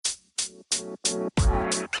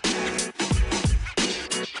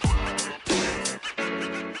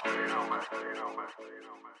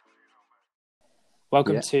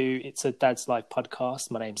Welcome to It's a Dad's Life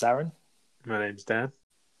podcast. My name's Aaron. My name's Dan.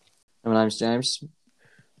 And my name's James.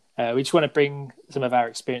 We just want to bring some of our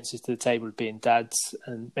experiences to the table of being dads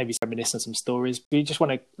and maybe reminisce on some stories. We just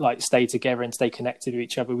want to stay together and stay connected with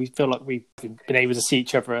each other. We feel like we've been able to see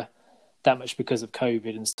each other that much because of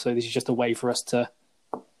COVID, and so this is just a way for us to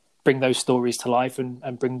bring those stories to life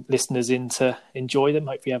and bring listeners in to enjoy them.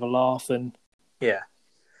 Hopefully have a laugh and I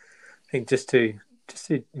think just to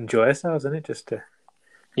enjoy ourselves, isn't it? Just to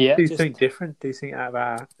do something different, do something out of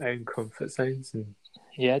our own comfort zones, and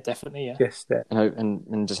definitely,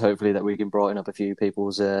 and just hopefully that we can brighten up a few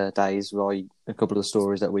people's days by a couple of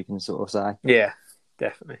stories that we can sort of say. Yeah,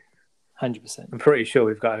 definitely. 100%. I'm pretty sure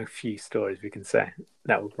we've got a few stories we can say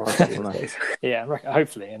that will brighten up days. Yeah,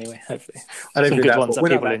 hopefully. Anyway, hopefully, I don't some do good that, ones that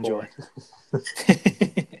people enjoy.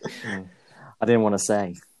 I didn't want to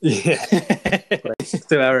say. Yeah.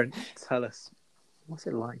 So, Aaron, tell us, what's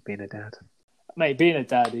it like being a dad? Mate, being a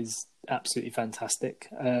dad is absolutely fantastic.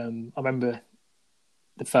 I remember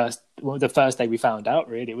the first day we found out.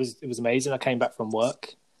 Really, it was amazing. I came back from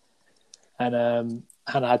work, and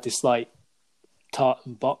Hannah had this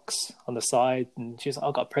tartan box on the side, and she was like,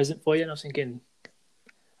 "I've got a present for you." And I was thinking,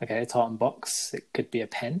 okay, a tartan box. It could be a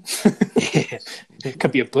pen. It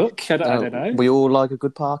could be a book. I don't know. We all like a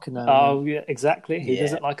good Parker now. Oh, yeah, exactly. He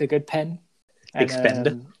doesn't like a good pen.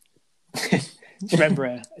 Extender. I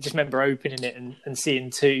just remember opening it and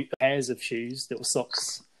seeing two pairs of shoes, little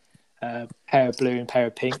socks, pair of blue and pair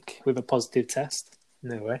of pink with a positive test.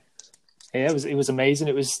 No way. Yeah, it was amazing.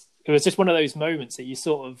 It was just one of those moments that you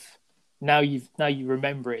sort of now you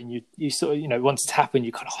remember it, and you sort of, once it's happened,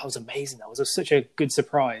 you kind of, that was amazing. That was such a good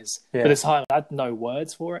surprise. Yeah. But at the time, I had no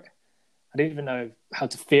words for it. I didn't even know how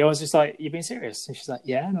to feel. I was just like, "You being serious?" And she's like,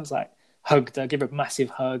 "Yeah." And I was like, hugged her, give her a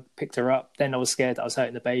massive hug, picked her up. Then I was scared that I was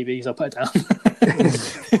hurting the baby, so I put her down.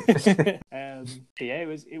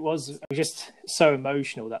 It was just so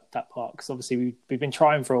emotional, that part, because obviously we've been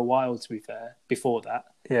trying for a while, to be fair, before that.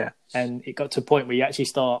 Yeah. And it got to a point where you actually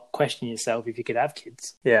start questioning yourself if you could have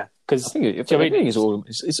kids. Yeah. Because I think it's all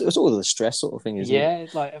the stress sort of thing, isn't it? Yeah,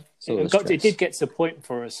 it did get to a point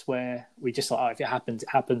for us where we just thought, if it happens, it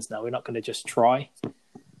happens now. We're not going to just try.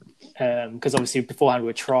 Because obviously beforehand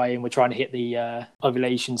we're trying to hit the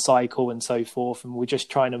ovulation cycle and so forth, and we're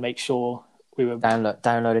just trying to make sure we were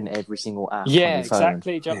downloading every single app. Yeah,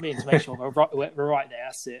 exactly. Do you know what I mean? To make sure we're right there.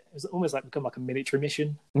 That's it. It was almost become like a military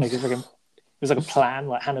mission. It was like a plan.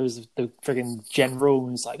 Like Hannah was the frigging general,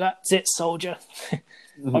 and it's like, "That's it, soldier.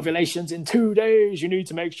 Ovulation's in 2 days. You need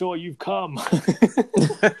to make sure you've come."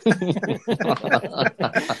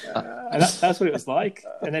 And that's what it was like.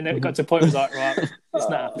 And then it got to a point where it was like, right, it's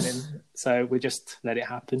not happening. So we just let it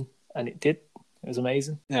happen, and it did. It was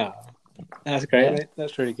amazing. Yeah, that's great. Mate.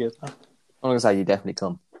 That's really good. I'm gonna say you definitely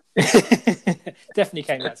come. Definitely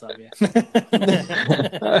came that time, yeah.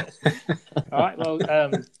 All right, well,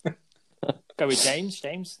 go with James.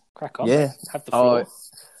 James, crack on. Yeah, have the floor.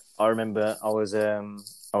 I remember I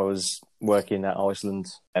was working at Iceland,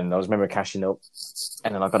 and I remember cashing up,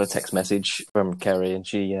 and then I got a text message from Kerry, and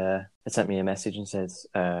she sent me a message and said,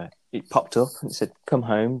 it popped up and it said, come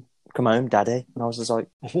home, daddy. And I was just like,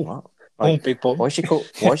 what? Like, big boy. Why is she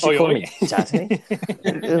calling me daddy?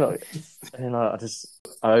 And I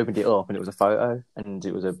opened it up, and it was a photo, and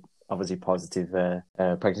it was obviously positive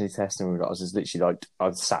pregnancy test, and I was just literally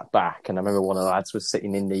I sat back, and I remember one of the lads was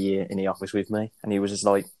sitting in the office with me, and he was just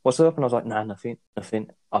like, "What's up?" And I was like, "Nah, nothing." I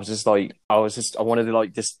wanted to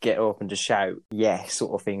just get up and just shout yes,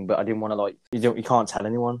 sort of thing, but I didn't want to you can't tell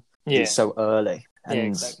anyone. Yeah. It's so early. And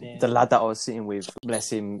exactly, the lad that I was sitting with,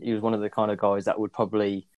 bless him, he was one of the kind of guys that would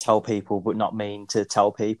probably tell people, but not mean to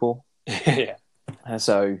tell people. Yeah. And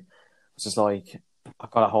so I was just like, I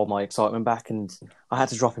gotta hold my excitement back, and I had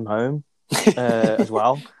to drop him home as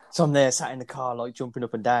well. So I'm there, sat in the car, jumping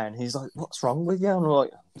up and down. He's like, "What's wrong with you?" And I'm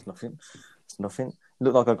like, "It's nothing. It's nothing."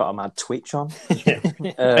 Looked like I got a mad twitch on. Yeah.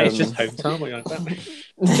 It's just home time. What you on about?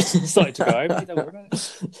 Just decided to go home. Don't worry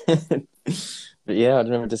about it. But yeah, I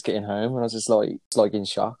remember just getting home, and I was just in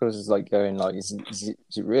shock. I was just going, is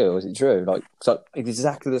it real? Is it true? So it's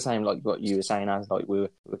exactly the same like what you were saying, as we were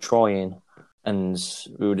trying, and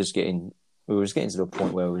we were just getting to the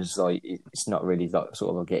point where it was it's not really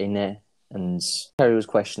sort of getting there. And Kerry was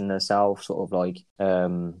questioning herself, sort of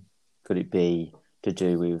could it be to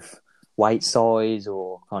do with weight size,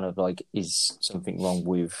 or kind of is something wrong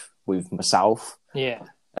with myself? Yeah.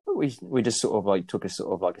 We just sort of took a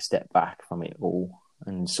sort of a step back from it all,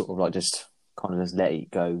 and sort of just let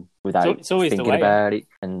it go without it's always thinking the way. about it.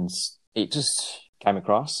 And it just came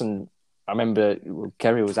across. And I remember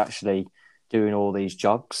Kerry was actually doing all these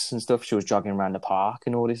jogs and stuff. She was jogging around the park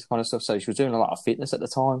and all this kind of stuff. So she was doing a lot of fitness at the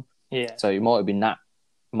time. Yeah. So it might have been that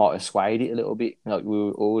might have swayed it a little bit. Like we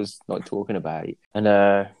were always like talking about it. And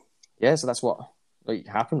so that's what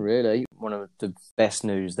happened really. One of the best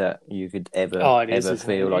news that you could ever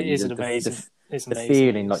feel. Like it is amazing. It's the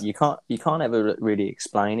feeling, like you can't ever really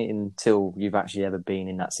explain it until you've actually ever been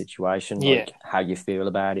in that situation. Like how you feel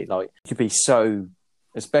about it. Like it could be so,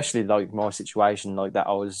 especially like my situation, like that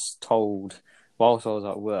I was told whilst I was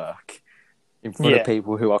at work in front of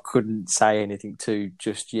people who I couldn't say anything to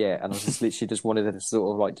just yet, and I just literally just wanted to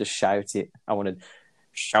sort of like just shout it. I wanted to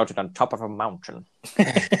shout it on top of a mountain.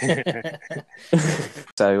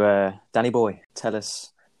 So, Danny boy, tell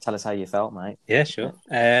us how you felt, mate. Yeah, sure.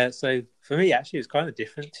 So for me, actually, it was kind of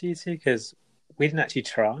different to you two because we didn't actually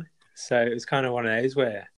try. So it was kind of one of those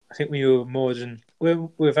where I think we were we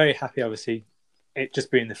were very happy, obviously, it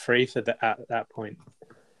just being the free for at that point.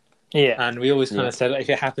 Yeah. And we always kind of said, like, if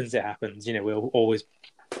it happens, it happens. You know, we'll always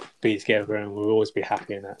be together and we'll always be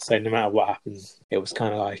happy in that. So no matter what happens, it was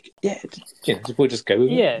kind of like, we'll just go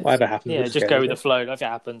with it. Whatever happens, we'll just go with the flow. If it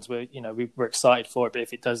happens, we're excited for it. But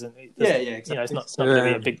if it doesn't, exactly. It's not going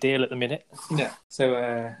to be a big deal at the minute. Yeah. So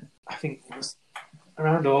I think it was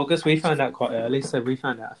around August. We found out quite early. So we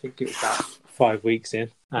found out, I think it was about 5 weeks in.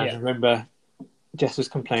 And I remember Jess was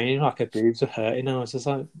complaining like her boobs were hurting, and I was just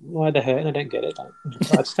like, "Why are they hurting? I don't get it. I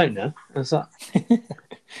just don't know." I was like,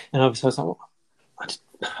 and obviously I was like, well,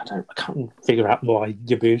 I can't figure out why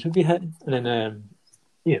your boobs would be hurting. And then,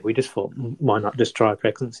 we just thought, why not just try a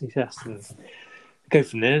pregnancy test and go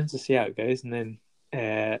from there to see how it goes. And then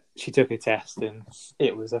she took a test, and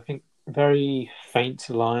it was, I think, very faint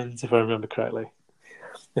lines, if I remember correctly.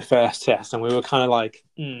 The first test, and we were kind of like,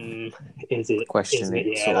 is it? Questioning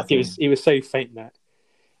it. Yeah, like it was so faint that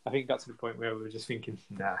I think it got to the point where we were just thinking,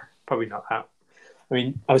 nah, probably not that. I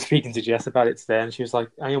mean, I was speaking to Jess about it today, and she was like,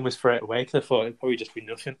 I almost threw it away because I thought it'd probably just be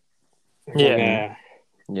nothing. Yeah.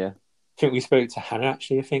 I think we spoke to Hannah,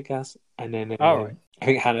 actually, and then I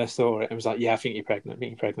think Hannah saw it and was like, yeah, I think you're pregnant.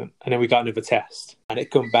 And then we got another test, and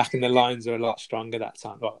it come back, and the lines are a lot stronger that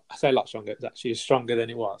time. Well, I say a lot stronger, it was actually stronger than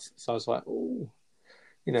it was. So I was like, oh,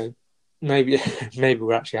 maybe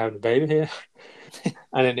we're actually having a baby here.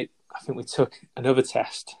 And then I think we took another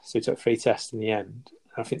test. So we took 3 tests in the end.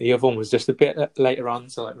 I think the other one was just a bit later on,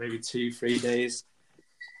 so like maybe 2-3 days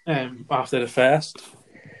after the first.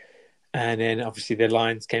 And then obviously the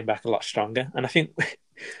lines came back a lot stronger. And I think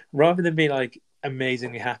rather than be like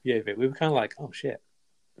amazingly happy over it, we were kind of like, oh shit,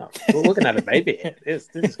 we're going to have a baby here. This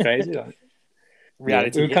is crazy. Like,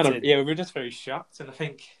 reality. We were just very shocked. And I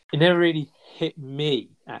think it never really hit me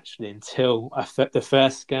actually until the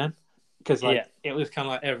first scan, because it was kind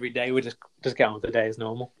of like every day we just get on with the day as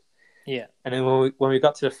normal. Yeah. And then when we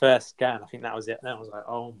got to the first scan, I think that was it. Then I was like,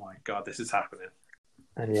 oh my god, this is happening.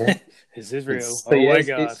 And this is real. My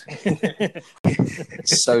god.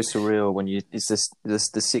 It's so surreal when it's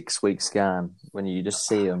the 6 week scan when you just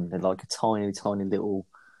see them. They're like a tiny little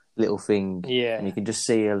thing. Yeah. And you can just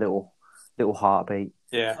see a little heartbeat.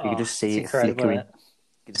 Yeah. You can just see it flickering. You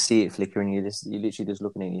can see it flickering. You're literally just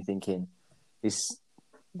looking at it and you're thinking, this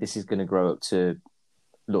is going to grow up to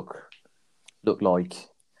look like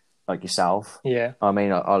yourself. Yeah. I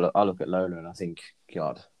mean, I look at Lola and I think,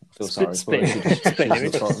 God, I feel sorry for her.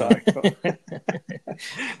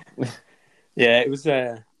 Yeah, it was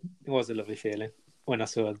a lovely feeling when I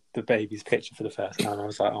saw the baby's picture for the first time. I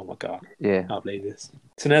was like, oh my god, I can't believe this.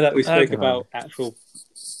 So now that we spoke about actual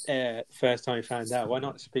first time you found out, why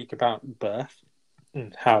not speak about birth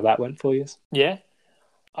and how that went for you? Yeah,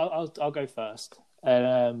 I'll go first.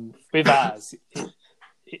 With ours,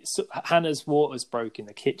 Hannah's waters broke in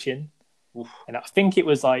the kitchen. Oof. And I think it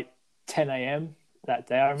was like 10 a.m. that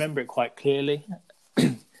day. I remember it quite clearly.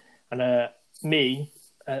 And me,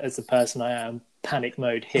 as the person I am, panic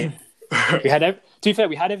mode hit. To be fair,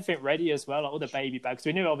 we had everything ready as well, like all the baby bags.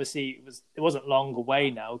 We knew obviously it wasn't long away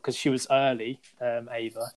now because she was early,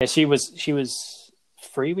 Ava. Yeah, she was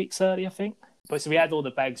 3 weeks early, I think. But so we had all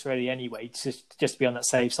the bags ready anyway, just to be on that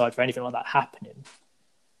safe side for anything like that happening.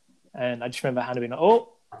 And I just remember Hannah being like,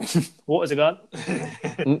 "Oh, water's gone."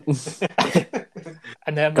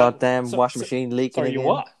 And then goddamn washing machine leaking. Sorry, again. You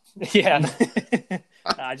what? Yeah.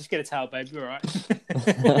 I just get a towel, babe. You're all right.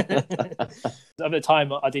 At the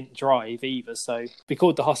time, I didn't drive either, so we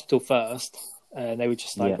called the hospital first, and they were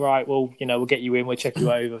just like, "Right, well, we'll get you in, we'll check you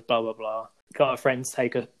over, blah blah blah." Got our friends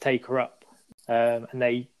take her up, and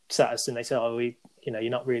they sat us and they said, "Oh, you're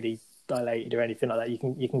not really dilated or anything like that. You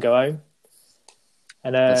can go home."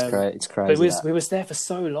 And That's great. It's crazy. But we was there for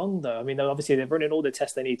so long, though. I mean, obviously they're running all the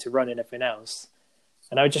tests they need to run and everything else.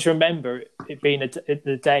 And I just remember it being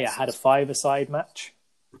the day I had a 5-a-side match.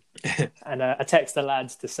 And I text the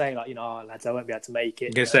lads to say, like, oh, lads, I won't be able to make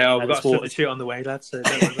it. You're going to say, we've got a substitute on the way, lads. So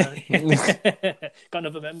don't worry about it. Got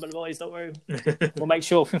another member, boys, don't worry. We'll make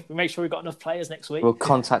sure we've got enough players next week. We'll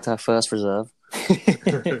contact our first reserve.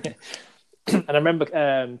 And I remember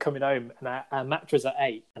coming home, and our match was at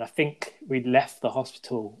 8, and I think we'd left the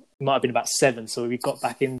hospital. It might have been about 7, so we got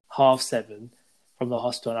back in 7:30 from the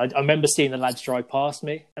hospital. And I remember seeing the lads drive past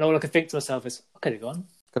me, and all I could think to myself is, I could have gone.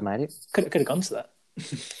 Could have made it. Could have gone to that.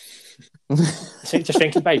 Just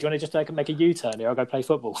thinking, babe, do you want to just make a U-turn here? I'll go play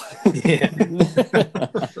football. Yeah.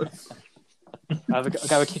 I'll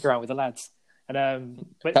go kick around with the lads. And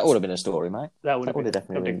that would have been a story, mate. That would have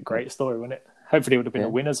definitely been a great story, wouldn't it? Hopefully, it would have been a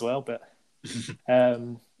win as well. But I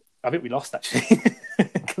think we lost, actually.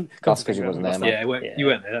 That's because you wasn't there, mate. Yeah, you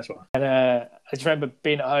weren't there. That's why. And I just remember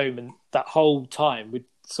being at home, and that whole time we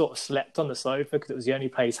sort of slept on the sofa because it was the only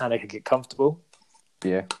place Hannah could get comfortable.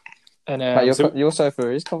 Yeah. And your sofa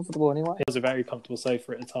is comfortable anyway. It was a very comfortable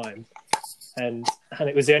sofa at the time, and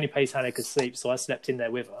it was the only place Hannah could sleep, so I slept in there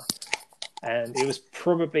with her. And it was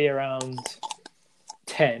probably around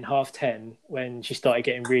 10:30, when she started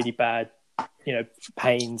getting really bad,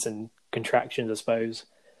 pains and contractions, I suppose.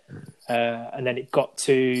 And then it got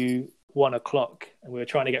to 1:00, and we were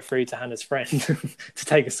trying to get through to Hannah's friend to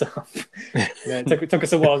take us off. It took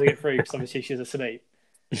us a while to get through because obviously she's asleep.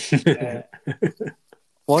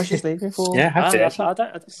 Why is she sleeping for? Yeah, I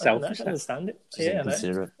don't understand it.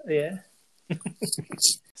 Yeah.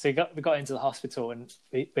 So we got into the hospital, and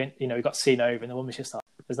we got seen over, and the woman was just like,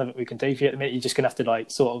 "There's nothing we can do for you at the minute. You're just gonna have to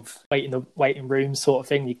sort of wait in the waiting room, sort of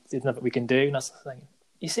thing. There's nothing we can do." And I was like,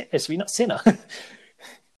 "You serious? We're not sinner.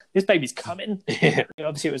 This baby's coming." Yeah.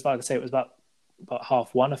 Obviously, it was like I say, it was about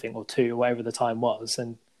 1:30, I think, or 2, or whatever the time was,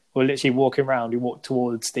 and we're literally walking around. We walked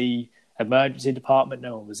towards the emergency department.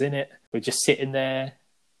 No one was in it. We're just sitting there.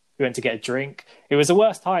 We went to get a drink. It was the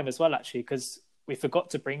worst time as well, actually, because we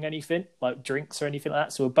forgot to bring anything, like drinks or anything like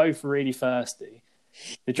that. So we're both really thirsty.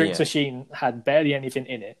 The drinks machine had barely anything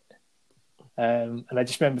in it. And I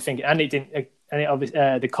just remember thinking,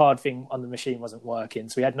 the card thing on the machine wasn't working.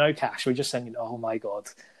 So we had no cash. We were just saying, oh my God,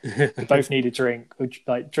 we both need a drink.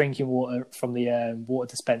 Like drinking water from the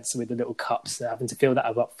water dispenser with the little cups, having to fill that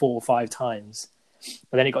about 4 or 5 times.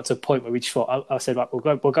 And then it got to a point where we just thought, I said, right,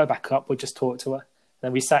 we'll go back up. We'll just talk to her. And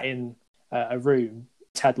then we sat in a room.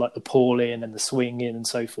 It had like the pool in and the swing in and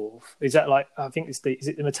so forth. Is that I think is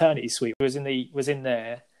it the maternity suite? Was in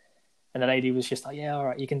there, and the lady was just like, yeah, all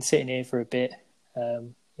right, you can sit in here for a bit,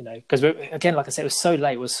 because again, like I said, it was so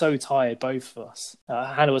late, we were so tired, both of us.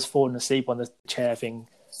 Hannah was falling asleep on the chair thing.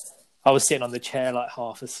 I was sitting on the chair like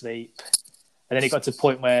half asleep, and then it got to a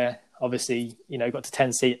point where obviously it got to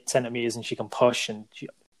 10 centimeters and she can push,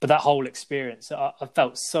 but that whole experience, I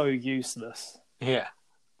felt so useless. Yeah.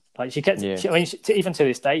 Like she kept, even to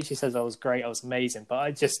this day, she says I was great, I was amazing. But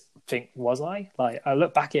I just think, was I? Like I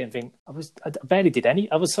look back at it and think I barely did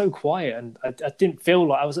any. I was so quiet, and I didn't feel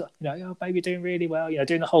like I was, oh baby, doing really well.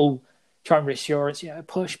 Doing the whole trying reassurance,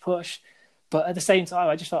 push. But at the same time,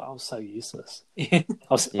 I just felt I was so useless. I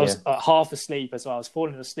was half asleep as well. I was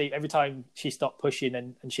falling asleep every time she stopped pushing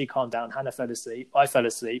and she calmed down. Hannah fell asleep. I fell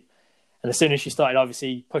asleep, and as soon as she started,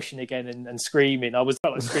 obviously pushing again and screaming, I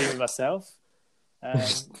felt like screaming myself.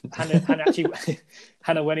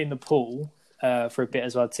 Hannah went in the pool for a bit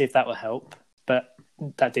as well to see if that would help, but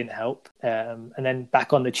that didn't help. And then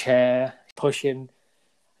back on the chair, pushing, and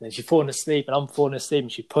then she's falling asleep, and I'm falling asleep,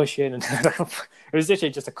 and she's pushing, and it was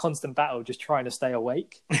literally just a constant battle, just trying to stay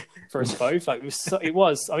awake for us both. Like it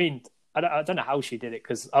was. I mean, I don't know how she did it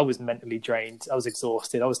because I was mentally drained, I was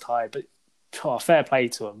exhausted, I was tired. But fair play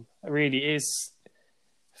to them. It really is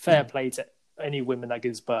fair play to any women that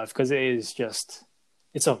gives birth, because it is just.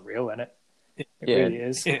 It's unreal, isn't it? It really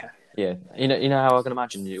is. Yeah. You know how I can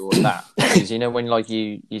imagine you all that is, when like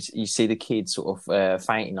you see the kid sort of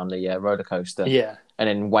fainting on the roller coaster, and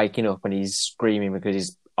then waking up and he's screaming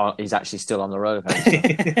because he's actually still on the roller coaster.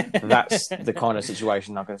 That's the kind of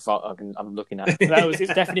situation I'm looking at.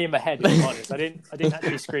 It's definitely in my head, to be honest. I didn't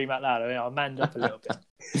actually scream out loud. I manned up a little bit.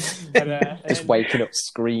 Just waking up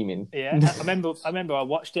screaming. Yeah, I remember I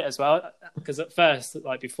watched it as well, because at first,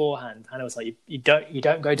 like beforehand, Hannah was like, you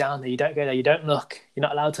don't go down there, you don't go there, you don't look, you're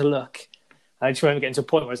not allowed to look. And I just remember getting to a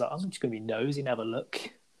point where I was like, I'm just going to be nosy and have a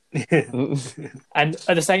look. And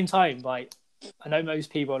at the same time, like, I know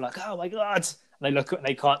most people are like, oh my God, And they look at and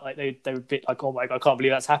they can't like they were a bit like, oh my God, I can't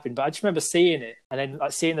believe that's happened. But I just remember seeing it and then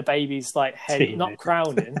like seeing the baby's like head not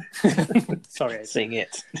crowning. Sorry, seeing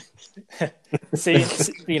it. Seeing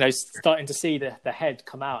starting to see the head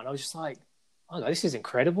come out, and I was just like, oh God, this is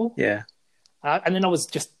incredible. Yeah. And then I was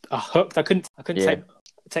just hooked. I couldn't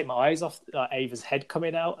take my eyes off Ava's head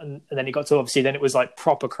coming out, and then it got to obviously then it was like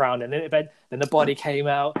proper crown, and then the body came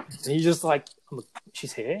out, and you just like,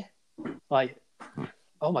 she's here, like,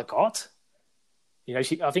 oh my God, I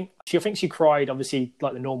think she cried obviously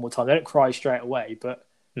like the normal time. They don't cry straight away, but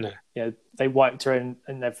no, they wiped her and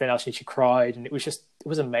everything else, and she cried, and it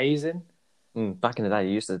was amazing. Back in the day,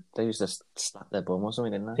 they used to slap their bum or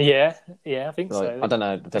something, didn't they? Yeah, I think so. I don't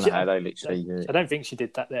know how they literally. I don't think she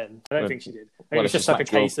did that then. I don't think she did. Well, it was just like a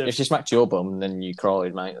case of if she smacked your bum, then you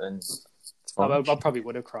cried, mate. Then I probably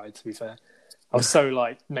would have cried. To be fair, I was so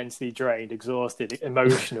like mentally drained, exhausted,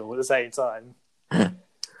 emotional at the same time.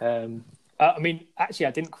 I mean, actually,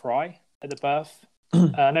 I didn't cry at the birth.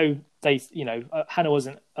 I know Hannah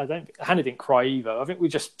wasn't. Hannah didn't cry either. I think we were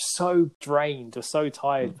just so drained or so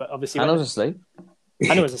tired. But obviously, Hannah was asleep.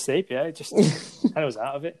 Hannah was asleep. Yeah, Hannah was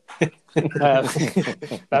out of it.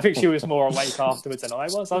 I think she was more awake afterwards than I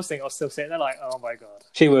was. I was still sitting there like, oh my God.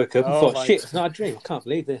 She woke up and thought, shit, it's not a dream. I can't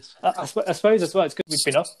believe this. I suppose as well, it's because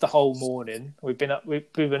we've been up the whole morning. We've been up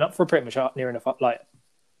for pretty much near enough, like,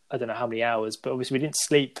 I don't know how many hours, but obviously we didn't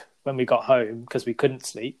sleep when we got home because we couldn't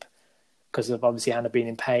sleep because of obviously Hannah being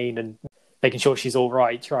in pain and making sure she's all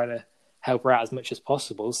right, trying to help her out as much as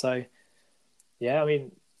possible. So, yeah, I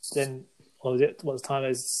mean, then what was it? What was the time? It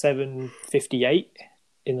was 7:58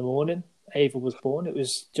 in the morning. Ava was born. It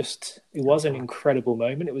was an incredible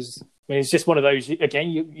moment. It's just one of those, again,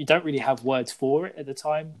 you don't really have words for it at the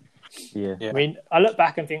time. Yeah. I mean, I look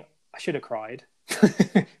back and think I should have cried.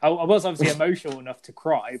 I was obviously emotional enough to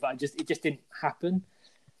cry, but it just didn't happen.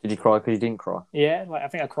 Did you cry because you didn't cry? Yeah, like I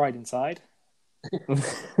think I cried inside.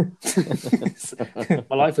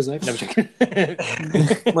 My life is over. No,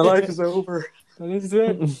 my life is over. This is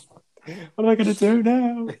it. What am I going to do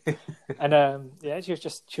now? And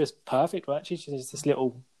she was perfect, right? She's just this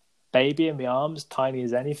little baby in my arms, tiny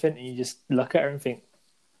as anything, and you just look at her and think,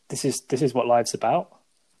 this is what life's about.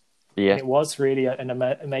 Yeah, and it was really an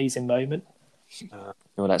amazing moment.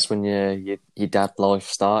 Well, that's when your dad life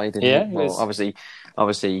started. Didn't it? Well,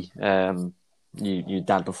 obviously, your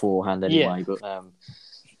dad beforehand anyway. But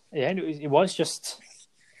and it was just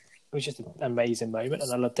an amazing moment,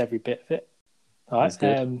 and I loved every bit of it. All right,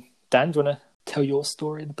 Dan, do you want to tell your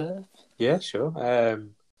story of the birth? Yeah, sure.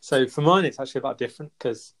 So for mine, it's actually a lot different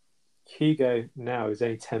because Hugo now is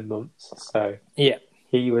only 10 months. So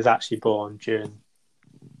he was actually born during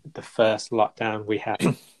the first lockdown we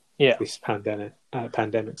had. This pandemic.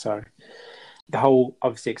 Sorry. The whole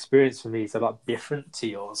obviously experience for me is a lot different to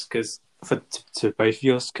yours to both of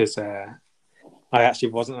yours because I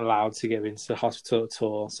actually wasn't allowed to go into the hospital at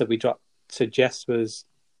all. So Jess was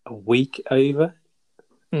a week over.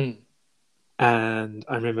 And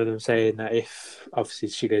I remember them saying that if obviously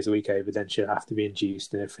she goes a week over, then she'll have to be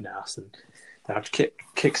induced and everything else, and they have to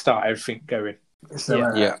kickstart everything going.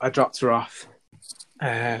 So I dropped her off.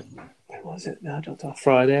 When was it? No, I dropped her off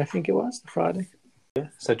Friday. I think it was Friday. Yeah.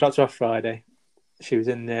 So I dropped her off Friday. She was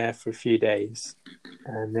in there for a few days,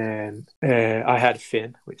 and then I had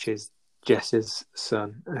Finn, which is Jess's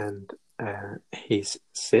son, and he's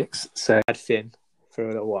 6. So I had Finn for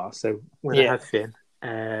a little while. So when I had Finn,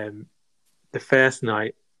 the first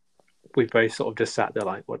night we both sort of just sat there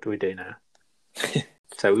like, what do we do now?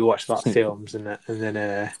 So we watched a lot of films, and then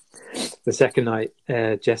the second night,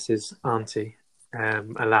 Jess's auntie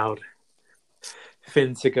allowed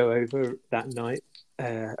Finn to go over that night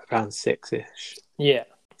around 6ish. Yeah.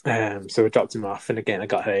 So we dropped him off, and again I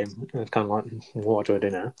got home and I was kind of like, what do I do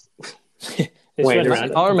now? Waiting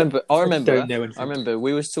around. I remember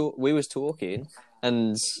we was talking,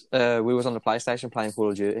 and we was on the PlayStation playing Call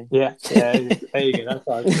of Duty. Yeah, there you go.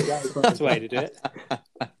 That's the way to do it.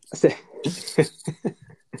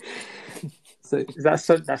 So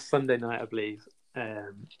that's Sunday night, I believe,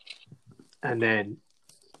 and then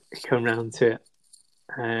we come round to it,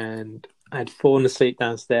 and I'd fallen asleep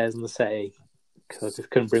downstairs on the settee because I just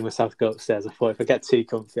couldn't bring myself to go upstairs. I thought if I get too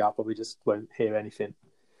comfy, I probably just won't hear anything.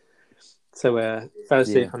 So fell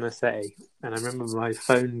asleep on the settee, and I remember my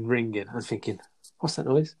phone ringing. I was thinking, what's that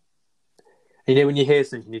noise? And when you hear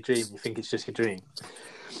something in your dream, you think it's just your dream.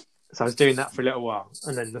 So I was doing that for a little while,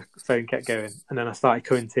 and then the phone kept going, and then I started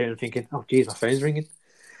coming to it and thinking, oh, geez, my phone's ringing.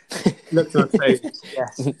 Looked at my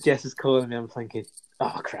phone, Jess is calling me. I'm thinking,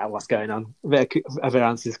 oh, crap, what's going on? I better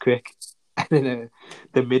answer this quick. And then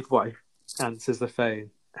the midwife answers the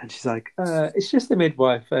phone, And she's like, it's just the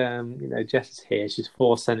midwife. Jess is here. She's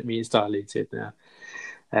 4 centimeters diluted now.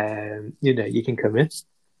 You can come in.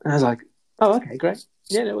 And I was like, oh, okay, great.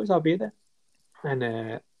 Yeah, no worries, I'll be there. And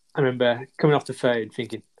I remember coming off the phone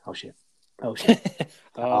thinking, oh shit. Oh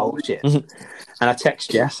shit. And I text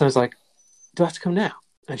Jess and I was like, do I have to come now?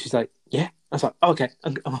 And she's like, yeah. I was like, oh, okay,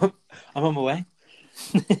 I'm on my way.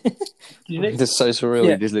 It's so surreal.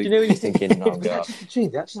 Yeah. Just, do you know when you're thinking, oh god,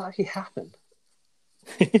 that just actually happened?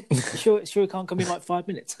 Sure, it can't come in like 5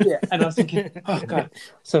 minutes. Yeah, and I was thinking, oh god.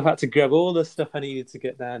 So I had to grab all the stuff I needed to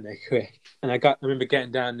get down there quick. And I remember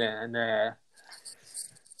getting down there,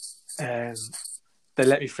 and they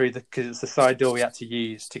let me through because it's the side door we had to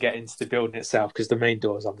use to get into the building itself because the main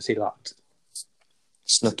door is obviously locked.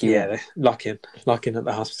 Snuck you. Yeah, they lock in at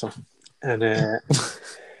the hospital. And I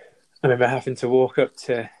remember having to walk up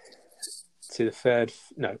to the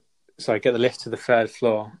get the lift to the 3rd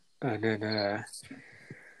floor, and then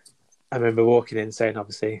I remember walking in saying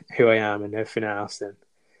obviously who I am and everything else,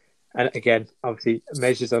 and again obviously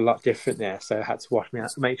measures are a lot different there, so I had to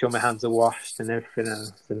make sure my hands are washed and everything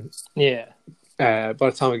else. And by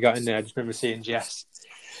the time we got in there, I just remember seeing Jess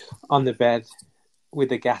on the bed with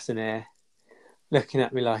the gas and air, looking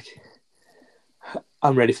at me like,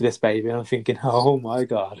 I'm ready for this, baby. And I'm thinking, oh my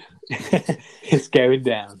god, it's going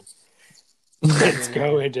down. It's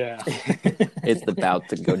going down. It's about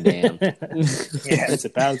to go down. Yeah, it's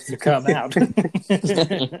about to come out.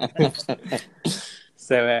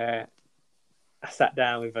 So I sat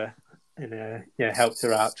down with her and helped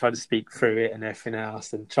her out, tried to speak through it and everything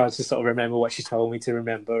else, and tried to sort of remember what she told me to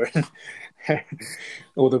remember, and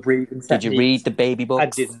all the breathing. Did you read the baby books? I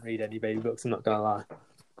didn't read any baby books, I'm not going to lie.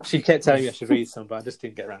 She kept telling me I should read some, but I just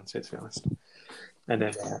didn't get around to it, to be honest. And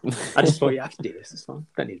then I just thought, yeah, I can do this, it's fine.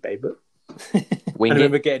 Don't need a baby book. I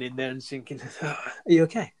remember getting in there and thinking, are you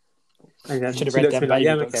okay? And then should have read them baby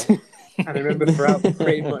books. Okay. And I remember throughout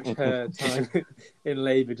pretty much her time in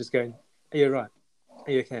labour just going, are you all right?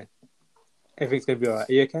 Are you okay? Everything's going to be all right.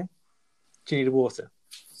 Are you okay? Do you need water?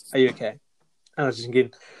 Are you okay? And I was just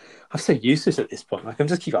thinking, I'm so useless at this point. Like, I'm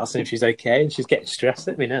just keep asking if she's okay, and she's getting stressed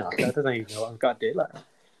at me now. Like, I don't even know what I've got to do. Like,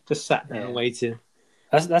 just sat there and waiting.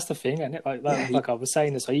 That's the thing, isn't it? Like I was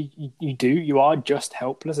saying this, you are just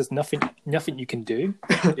helpless. There's nothing you can do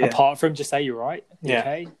apart from just say you're right.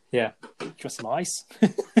 Okay. Yeah. Just some ice.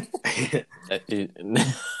 And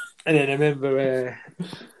then I remember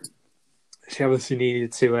she obviously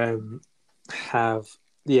needed to have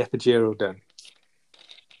the epidural done,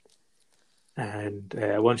 and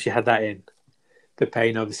once she had that in, the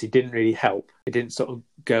pain obviously didn't really help. It didn't sort of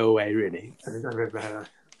go away really. And I remember her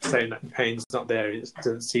saying that the pain's not there, it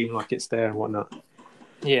doesn't seem like it's there and whatnot.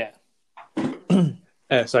 Yeah.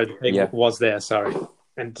 So the pain was there, sorry,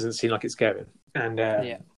 and it doesn't seem like it's going. And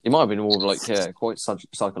it might have been more like quite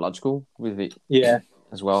psychological with it. Yeah.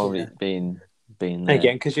 As well, yeah. It being there.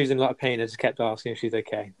 Again, because she was in a lot of pain, I just kept asking if she's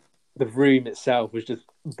okay. The room itself was just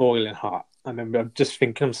boiling hot. I remember I'm just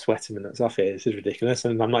thinking I'm sweating my nuts off here. This is ridiculous,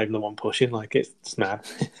 and I'm not even the one pushing. Like, it's mad.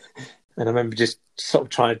 And I remember just sort of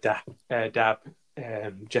trying to dab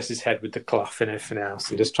Jess's head with the cloth and everything else,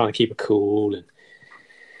 and just trying to keep her cool.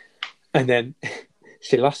 And then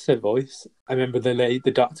she lost her voice. I remember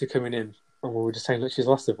the doctor coming in, and we were just saying, "Look, she's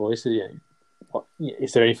lost her voice.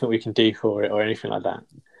 Is there anything we can do for it, or anything like that?"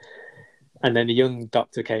 And then a young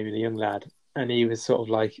doctor came in, a young lad, and he was sort of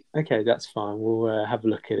like, "Okay, that's fine. We'll have a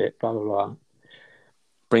look at it." Blah blah blah.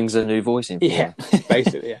 Brings a new voice in. Yeah,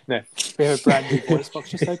 basically. Yeah, no, we have a brand new voice box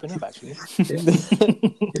just open up. Actually,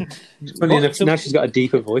 funny enough, now she's got a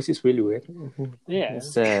deeper voice. It's really weird. Yeah,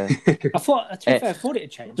 It's, I thought it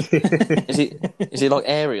had changed. Is it like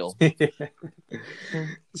Ariel?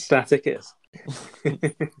 Static is.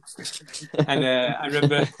 And I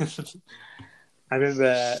remember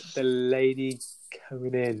the lady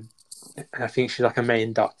coming in, and I think she's like a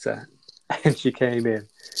main doctor, and she came in,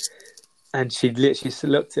 and she literally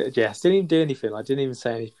looked at Jess, didn't even do anything, I didn't even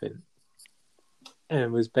say anything,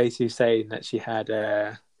 and was basically saying that she had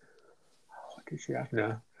what did she have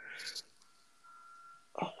now?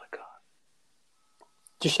 Oh my god.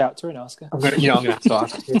 Just shout to her and ask her. I'm gonna have to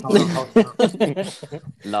ask.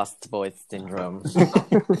 Lost voice syndrome.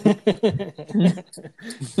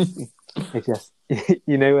 Yes.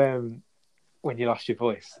 When you lost your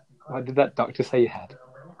voice, what did that doctor say you had?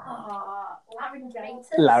 Laryngitis.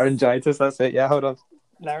 Laryngitis, that's it. Yeah, hold on.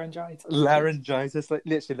 Laryngitis. Like,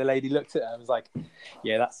 literally, the lady looked at her and was like,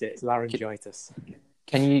 "Yeah, that's it. It's laryngitis."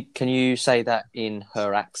 Can you say that in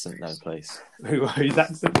her accent, though, please? Whose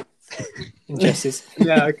accent? Jess's.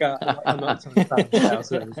 Yeah, I can't. I'm not trying to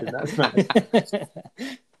sound or anything. That's mad.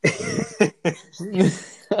 I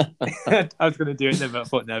was going to do it then, but I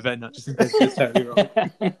thought no, better not, just in case it's totally wrong.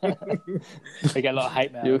 They get a lot of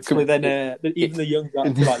hate mail. But then even the young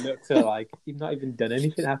guys like looked at like, you've not even done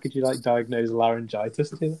anything. How could you like diagnose laryngitis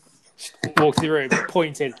to them? Walked in the room,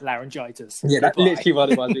 pointed laryngitis. Yeah, that's literally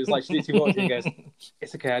what it was. It was like she literally walked in and goes,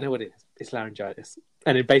 "It's okay, I know what it is. It's laryngitis."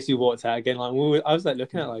 And then basically walked out again. Like I was like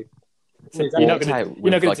looking at like, you're not going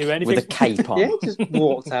to do anything with a cape on. Yeah, just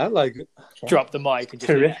walked out like, drop the mic and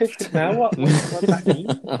just terrific. Now what does that mean?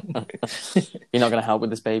 You're not going to help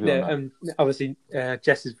with this baby. Yeah, obviously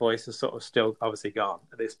Jess's voice is sort of still obviously gone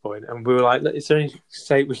at this point, and we were like, "Is there any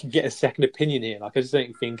say we can get a second opinion here?" Like, I just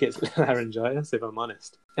don't think it's laryngitis, if I'm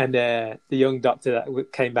honest. And the young doctor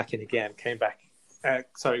that came back in again,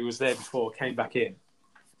 was there before, came back in,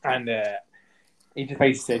 and he just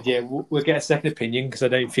basically said, "Yeah, we'll get a second opinion because I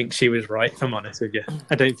don't think she was right. If I'm honest with you,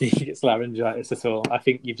 I don't think it's laryngitis at all. I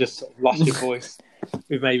think you've just sort of lost your voice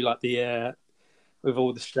with maybe like with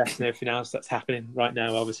all the stress and everything else that's happening right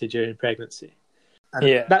now, obviously during pregnancy."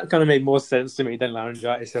 And that kind of made more sense to me than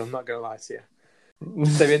laryngitis. So I'm not going to lie to you.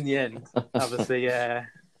 So in the end, obviously,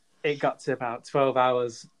 it got to about 12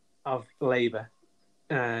 hours of labour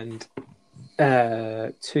and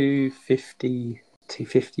 250.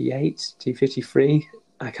 258, 253.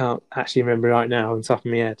 I can't actually remember right now on top of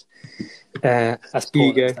my head. That's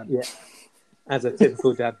Hugo, as a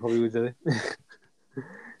typical dad probably would do.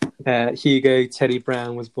 Hugo Teddy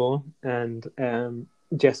Brown was born, and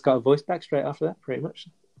Jess got a voice back straight after that, pretty much.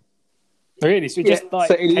 Really? So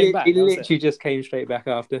it literally just came straight back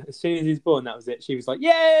after. As soon as he's born, that was it. She was like,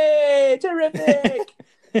 "Yay, terrific!"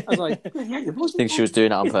 I was like, I think she was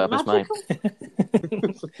doing it on purpose, mate.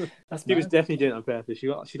 She was definitely doing it on purpose. She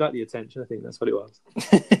liked the attention. I think that's what it was.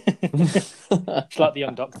 It's like the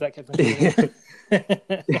young doctor that kept mentioning.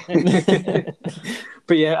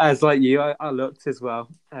 But yeah, as like you, I looked as well.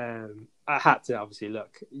 I had to obviously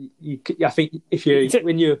look. I think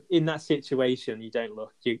when you're in that situation, you don't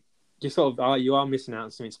look. You sort of you are missing out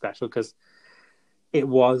on something special because it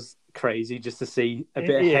was crazy just to see a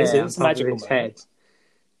bit of hair on top of his head.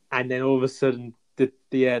 And then all of a sudden,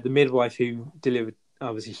 the midwife who delivered,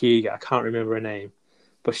 obviously Hugo, I can't remember her name,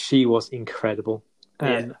 but she was incredible.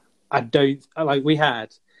 And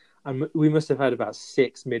we must have had about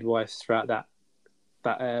 6 midwives throughout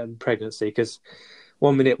that pregnancy, because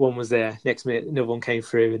 1 minute one was there, next minute another one came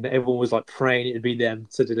through, and everyone was like praying it'd be them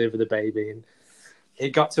to deliver the baby. And it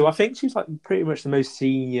got to, I think she was like pretty much the most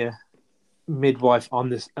senior midwife on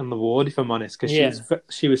the ward, if I'm honest, because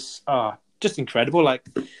she was just incredible. Like,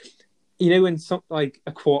 you know, when like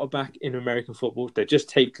a quarterback in American football, they just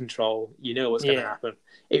take control, you know what's going to happen.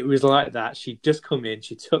 It was like that. She'd just come in,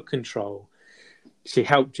 she took control, she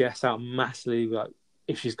helped Jess out massively. Like,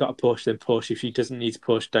 if she's got to push, then push. If she doesn't need to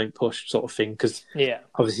push, don't push, sort of thing. Because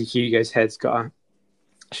obviously Hugo's head's got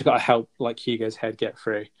to help like Hugo's head get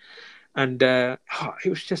through. And it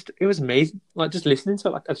was amazing. Like, just listening to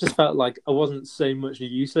it, like, I just felt like I wasn't so much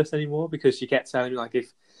useless anymore, because she kept telling me like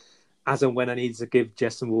as and when I needed to give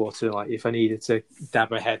Jess some water, like if I needed to dab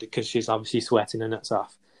her head because she's obviously sweating her nuts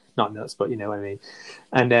off. Not nuts, but you know what I mean.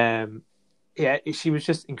 And she was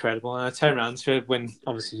just incredible. And I turned around to her when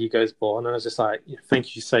obviously Hugo's born, and I was just like,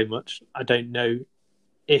 "Thank you so much. I don't know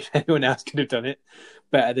if anyone else could have done it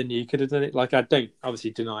better than you could have done it." Like, I don't obviously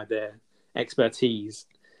deny their expertise,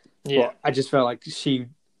 but I just felt like she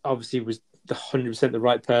obviously was the 100% the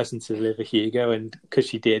right person to deliver Hugo, and because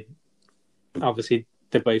she did, obviously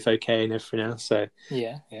they're both okay and everything else. So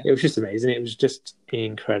it was just amazing. It was just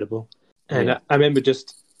incredible. And I remember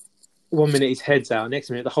just 1 minute his head's out, next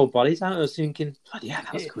minute the whole body's out. I was thinking, bloody hell,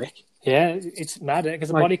 that was quick. Yeah, it's mad because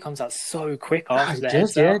the body comes out so quick after the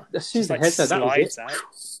head's out. As soon as the head's out, that was it.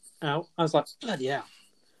 Out. I was like, bloody hell.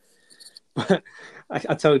 But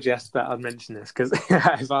I told Jess that I'd mention this because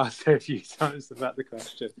I've asked her a few times about the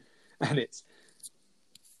question, and it's,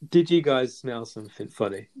 did you guys smell something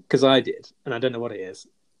funny? Because I did, and I don't know what it is.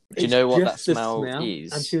 Do you know what that smell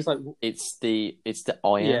is? And she was like, "It's the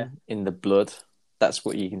iron in the blood. That's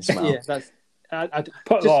what you can smell." Yeah, that's. I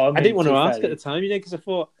didn't want to ask at the time, because I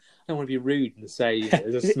thought I don't want to be rude and say,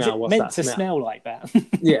 "There's a smell." What's that smell? Smell like that?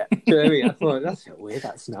 Yeah, do you know what I mean? I thought that's so weird,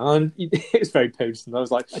 that smell, and it was very potent. I was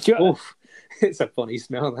like, "Oof, it's a funny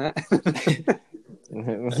smell, that."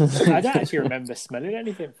 I don't actually remember smelling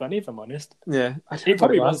anything funny, if I'm honest. Yeah, it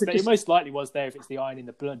probably was. It most likely was there if it's the iron in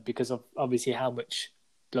the blood, because of obviously how much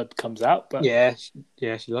blood comes out. But she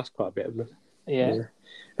lost quite a bit of blood. Yeah.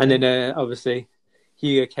 And then obviously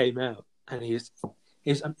Hugo came out, and he was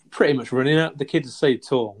pretty much running out. The kid is so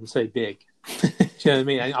tall and so big, Do you know what I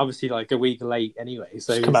mean? And obviously, like a week late anyway.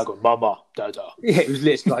 So come out going, Mama, Dada. Yeah, it was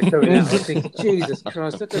literally like coming out. I was thinking, Jesus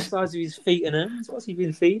Christ, look at the size of his feet and hands. What's he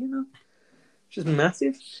been feeding them? Just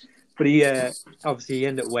massive. But he obviously he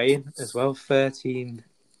ended up weighing as well, 13.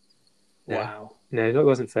 Wow. No, it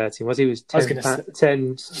wasn't 13. Was he? Was 10? I was going to say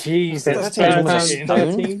 10. Jesus, 10 pounds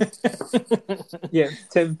pounds 13. Yeah,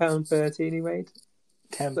 £10 13 he weighed.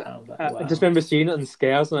 £10. Wow. I just remember seeing it on the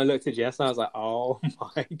scales, and I looked at Jess, and I was like, "Oh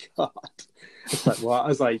my God!" It's like, what? I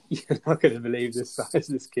was like, "You're not going to believe the size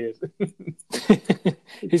of this kid."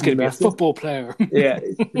 He's going to be a football player. Yeah,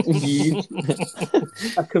 it's huge.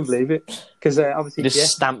 I couldn't believe it because obviously just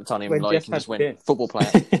Jess, stamped on him when like Jess and just had went Finn. football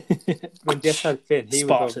player. When Jess had Finn, he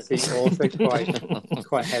was obviously also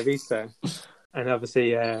quite heavy. So, and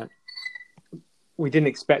obviously we didn't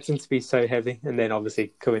expect him to be so heavy, and then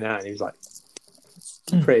obviously coming out, he was like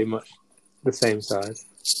pretty much the same size.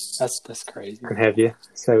 That's crazy. And heavier.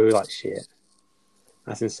 So we were like, shit,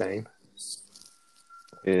 that's insane.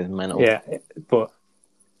 Yeah, mental. Yeah, but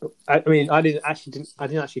I mean, I didn't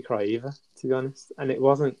actually cry either, to be honest. And it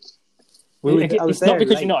wasn't. It's not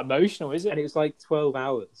because you're not emotional, is it? And it was like 12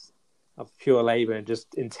 hours of pure labour and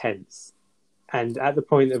just intense. And at the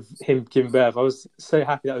point of him giving birth, I was so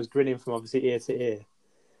happy that I was grinning from obviously ear to ear.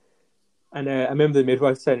 And I remember the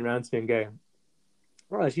midwife turning around to me and going,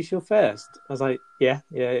 "Right, is this your first?" I was like, yeah,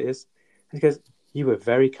 it is. And she goes, "You were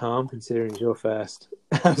very calm considering it's your first."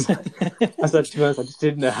 I was like, to be honest, I just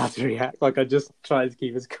didn't know how to react. Like, I just tried to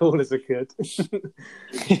keep as cool as I could.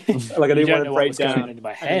 Like, I didn't want to break down into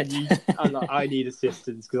my head. I'm like, I need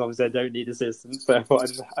assistance because obviously I don't need assistance. So I thought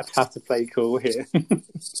I'd have to play cool here.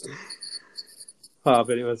 But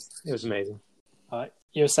it was amazing.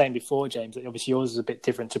 You were saying before, James, that obviously yours was a bit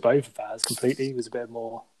different to both of ours. Completely, it was a bit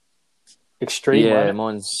more extreme. Yeah,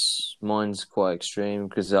 right? mine's quite extreme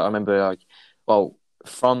because I remember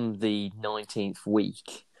from the 19th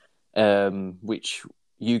week, which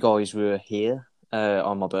you guys were here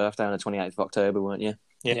on my birthday on the 28th of October, weren't you?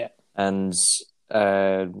 Yeah. And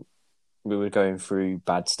we were going through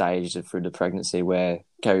bad stages through the pregnancy where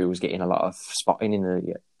Kerry was getting a lot of spotting in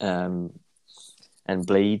the and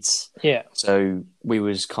bleeds. Yeah. So we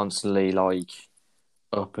was constantly like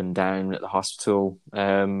up and down at the hospital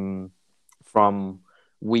from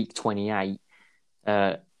week 28.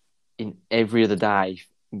 In every other day,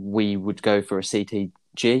 we would go for a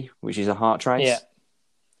CTG, which is a heart trace.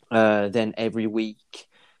 Yeah. Then every week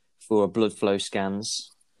for blood flow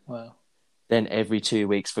scans. Wow. Then every 2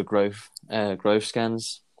 weeks for growth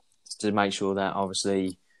scans to make sure that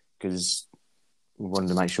obviously because we wanted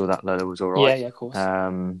to make sure that Lola was all right. Yeah, of course.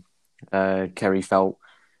 Kerry felt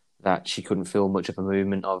that she couldn't feel much of a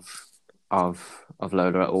movement of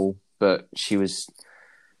Lola at all, but she was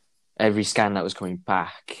every scan that was coming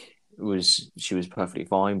back she was perfectly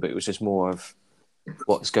fine, but it was just more of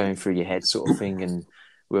what's going through your head sort of thing. And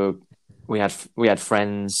we had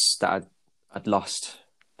friends that had lost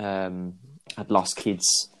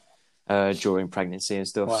kids during pregnancy and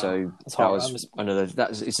stuff. Wow. So that was another.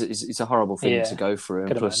 It's a horrible thing to go through,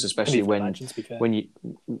 and plus, especially when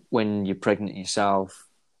you're pregnant yourself,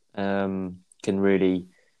 can really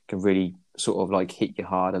sort of like hit you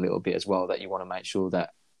hard a little bit as well. That you want to make sure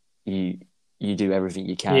that you do everything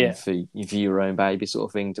you can for your own baby, sort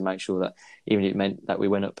of thing, to make sure that even if it meant that we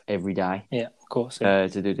went up every day, of course, to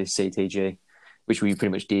do this CTG. Which we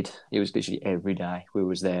pretty much did. It was literally every day we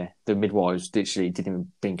was there. The midwives literally didn't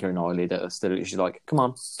even blink an eyelid at us. They were literally like, "Come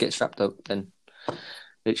on, get strapped up," and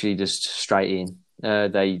literally just straight in.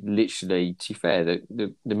 They literally, to be fair,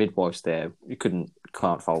 the midwives there, you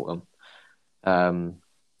can't fault them.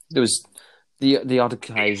 There was the odd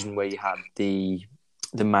occasion where you had the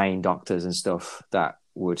main doctors and stuff that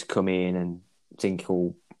would come in and think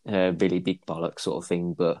all really big bollocks sort of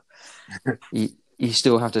thing, but you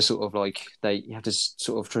still have to sort of you have to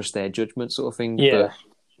sort of trust their judgment sort of thing. Yeah.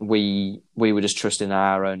 But we were just trusting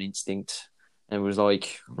our own instinct, and it was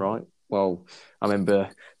like, right, well, I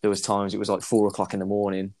remember there was times it was like 4 o'clock in the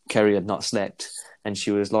morning. Kerry had not slept, and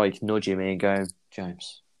she was like nudging me and going,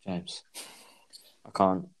 James, I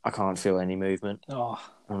can't feel any movement. Oh.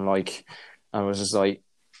 And I was just like,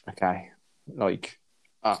 okay, like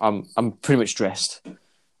I'm pretty much dressed.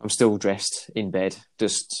 I'm still dressed in bed,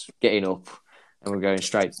 just getting up. And we're going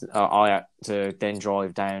straight. I had to then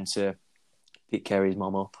drive down to pick Kerry's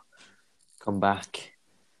mum up, come back,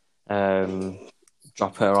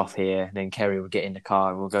 drop her off here. And then Kerry would get in the car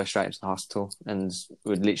and we'll go straight to the hospital. And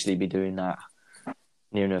we'd literally be doing that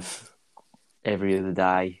near enough every other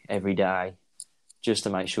day, every day, just to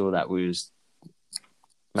make sure that we was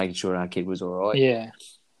making sure our kid was all right. Yeah.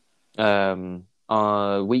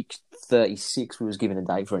 week 36, we was given a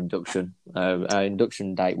date for induction. Our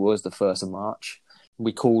induction date was the 1st of March.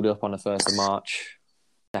 We called up on the 1st of March.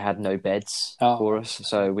 They had no beds for us,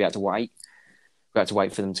 so we had to wait. We had to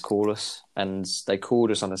wait for them to call us, and they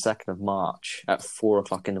called us on the 2nd of March at 4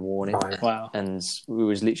 o'clock in the morning. Wow. And we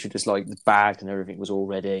was literally just like, the bag and everything was all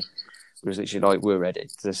ready. It was literally like, we're ready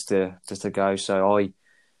just to go. So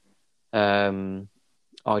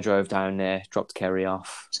I drove down there, dropped Kerry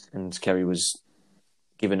off, and Kerry was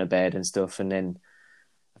given a bed and stuff. And then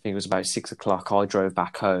I think it was about 6 o'clock, I drove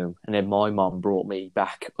back home. And then my mum brought me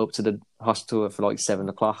back up to the hospital for like 7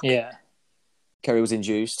 o'clock. Yeah. Kerry was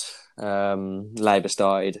induced. Labour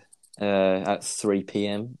started at 3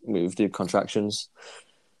 p.m. with the contractions.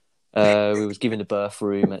 We was given the birth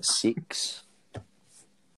room at 6.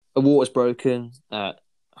 The water's broken at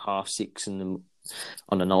 6:30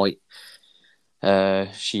 on the night.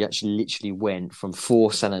 She actually literally went from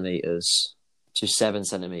 4 centimetres to 7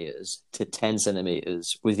 centimetres to 10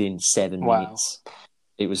 centimetres within 7 minutes.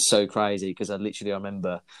 It was so crazy because I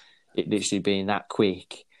remember it literally being that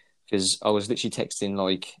quick, because I was literally texting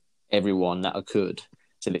like everyone that I could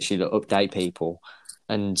to literally update people.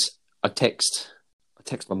 And I text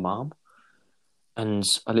my mum, and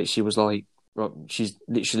I literally was like, right, she's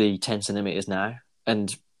literally 10 centimetres now.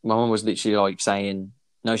 And my mum was literally like saying,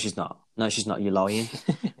 no, she's not. No, she's not. You're lying.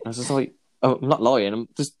 And I was just like, oh, I'm not lying. I'm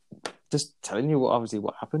just telling you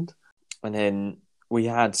what happened. And then we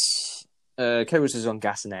had, Kerry was just on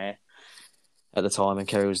gas and air at the time, and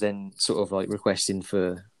Kerry was then sort of like requesting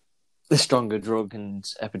for the stronger drug and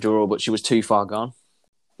epidural, but she was too far gone.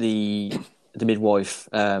 The midwife,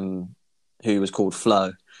 who was called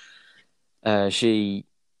Flo, she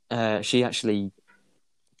actually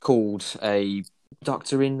called a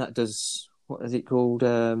doctor in that does, what is it called? I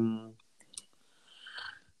can't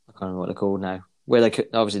remember what they're called now. Where they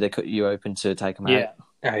cut you open to take them out. Yeah.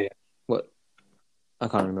 Oh, yeah. What? I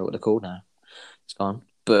can't remember what they're called now. It's gone.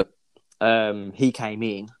 But he came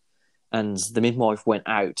in, and the midwife went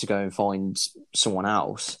out to go and find someone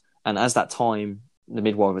else. And as that time the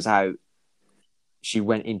midwife was out, she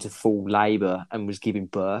went into full labour and was giving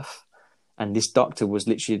birth. And this doctor was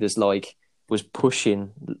literally just like, was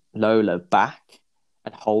pushing Lola back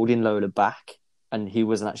and holding Lola back. And he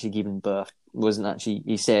wasn't actually giving birth.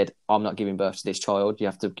 He said, I'm not giving birth to this child. You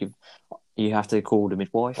have to call the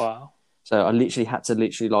midwife. Wow. So I literally had to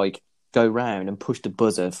like go round and push the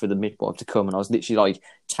buzzer for the midwife to come. And I was literally like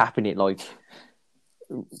tapping it like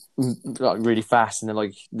really fast. And then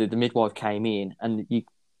like the midwife came in, and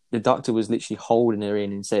the doctor was literally holding her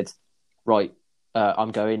in and said, right,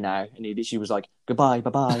 I'm going now. And he literally was like, goodbye,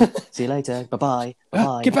 bye-bye, see you later, bye-bye,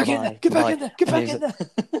 bye-bye. Get back in there, get back in there, get back in there.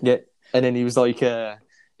 Yeah. And then he was like,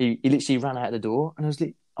 he literally ran out the door, and I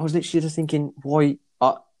was literally just thinking, why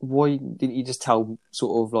didn't you just tell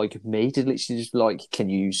sort of like me to literally just be like, can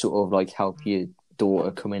you sort of like help your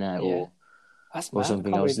daughter coming out or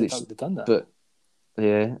something? I was literally done that. But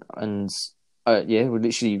yeah, and we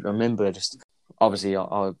literally remember just obviously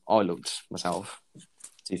I looked myself.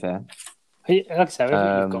 To be fair, like I said,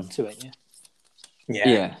 you've got to it,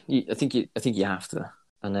 yeah. I think you have to.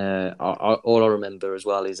 And all I remember as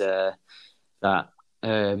well is that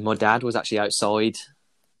my dad was actually outside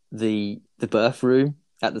the birth room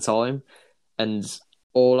at the time, and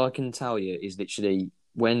all I can tell you is literally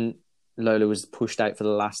when Lola was pushed out for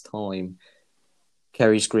the last time,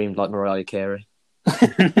 Kerry screamed like Mariah Carey.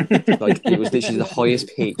 Like it was literally the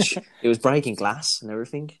highest pitch. It was breaking glass and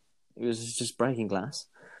everything. It was just breaking glass.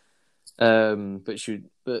 But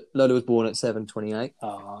Lola was born at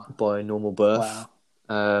 7:28 by normal birth.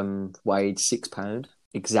 Wow. Weighed £6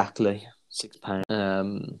 exactly.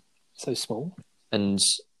 £6. So small. And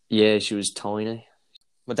yeah, she was tiny.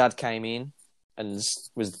 My dad came in and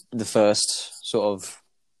was the first sort of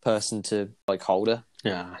person to like hold her.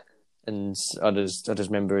 Yeah. And I just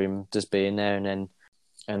remember him just being there,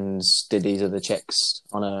 and did these other checks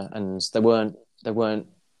on her, and they weren't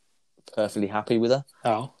perfectly happy with her.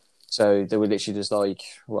 Oh. So they were literally just like,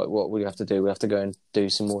 right, what we have to do? We have to go and do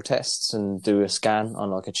some more tests and do a scan on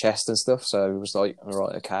like a chest and stuff. So it was like, all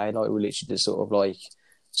right, okay, like we literally just sort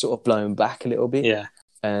of blown back a little bit. Yeah.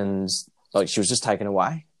 And like she was just taken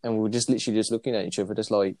away, and we were just literally just looking at each other, just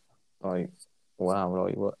like wow,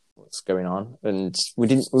 like what's going on? And we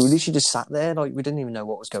literally just sat there, like we didn't even know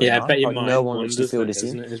what was going on. Yeah, I bet your mind no one was to feel this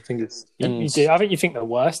in. I think it's... You do. I think you think the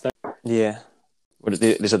worst, though. Yeah. Well,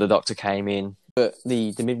 this other doctor came in, but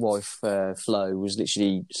the midwife, Flo, was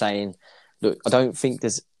literally saying, look, I don't think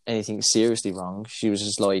there's anything seriously wrong. She was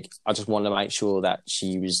just like, I just want to make sure that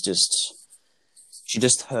she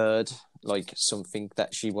just heard like something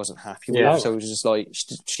that she wasn't happy with. So it was just like,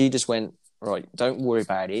 she just went, right, don't worry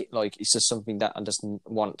about it. Like, it's just something that I just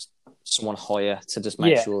want someone higher to just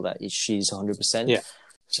make sure that she's 100%. Yeah.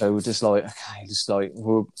 So we're just like, okay, just like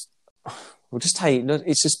we'll just take.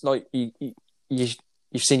 It's just like you've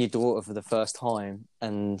seen your daughter for the first time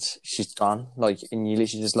and she's gone. Like, and you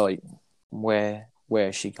literally just like, where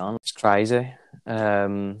is she gone? It's crazy.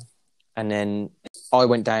 And then I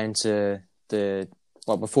went down to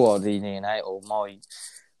before the neonatal,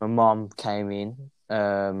 my mum came in.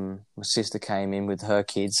 My sister came in with her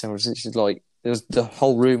kids, and it was literally like the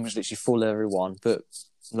whole room was literally full of everyone, but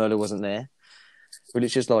Lola wasn't there. But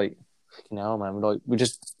it's just like, man, like we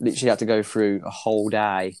just literally had to go through a whole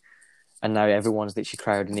day, and now everyone's literally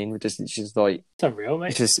crowding in. It's just like, it's unreal,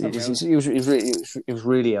 mate. It was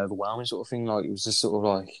really overwhelming, sort of thing. Like, it was just sort of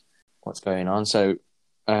like, what's going on? So,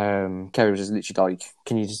 Kerry was just literally like,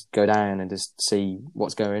 can you just go down and just see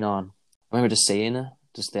what's going on? I remember just seeing her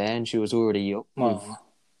just there, and she was already up.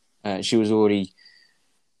 She was already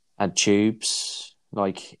had tubes,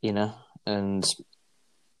 like, and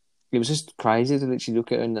it was just crazy to literally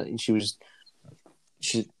look at her, and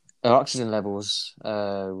her oxygen levels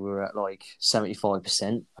were at like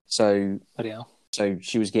 75%. So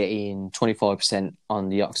she was getting 25% on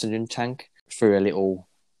the oxygen tank through a little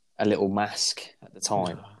mask at the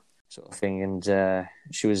time, sort of thing, and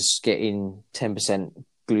she was getting 10%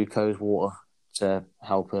 glucose water to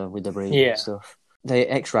help her with the breathing and stuff. They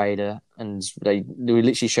x-rayed her, and they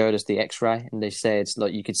literally showed us the x-ray, and they said,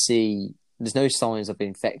 like, you could see there's no signs of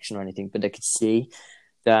infection or anything, but they could see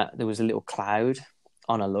that there was a little cloud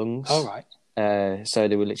on her lungs. Oh, right. So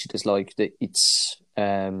they were literally just like, it's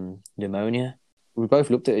pneumonia. We both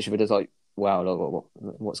looked at each other, just like, wow, like,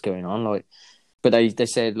 what's going on? Like, but they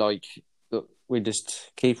said, like, look, we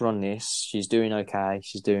just keep her on this. She's doing okay.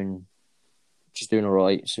 She's doing all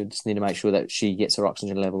right. So we just need to make sure that she gets her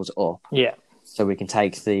oxygen levels up. Yeah. So we can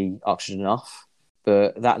take the oxygen off.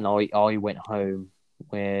 But that night, I went home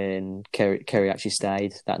when Kerry actually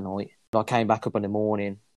stayed that night. I came back up in the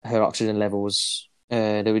morning. Her oxygen levels,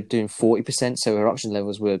 they were doing 40%, so her oxygen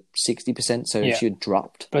levels were 60%, so she had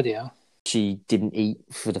dropped. Bloody hell. She didn't eat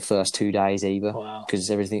for the first 2 days either. Wow. Because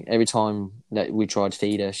every time that we tried to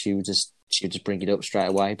feed her, she would just bring it up straight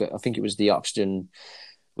away. But I think it was the oxygen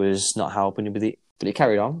was not helping with it. But it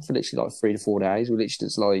carried on for literally like 3 to 4 days. We literally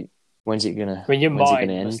just like, when's it gonna? When your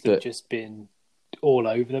mind must have just been all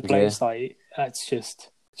over the place. Yeah. Like, that's just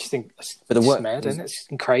think. But it's mad, isn't it? It's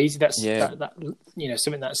just crazy. That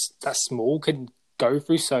something that's small can go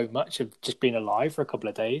through so much of just being alive for a couple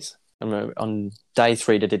of days. I remember on day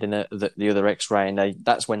 3 they did the other X-ray, and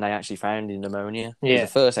that's when they actually found the pneumonia. Yeah. The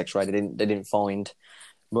first X-ray they didn't find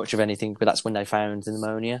much of anything, but that's when they found the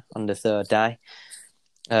pneumonia on the 3rd day.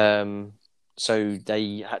 So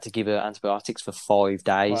they had to give her antibiotics for 5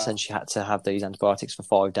 days, and she had to have these antibiotics for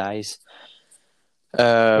 5 days.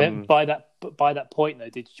 By that point, though,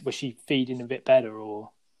 was she feeding a bit better, or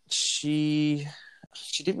she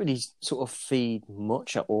didn't really sort of feed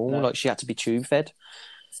much at all? No. Like, she had to be tube fed.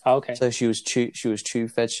 Oh, okay. So she was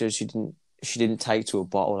tube fed, so she didn't take to a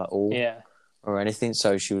bottle at all, or anything.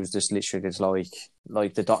 So she was just literally just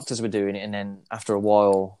like the doctors were doing it, and then after a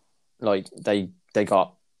while, like they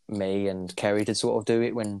got me and Kerry to sort of do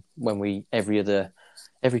it when we every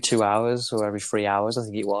 2 hours or every 3 hours, I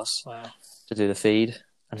think it was. Wow. To do the feed,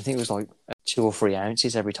 and I think it was like 2 or 3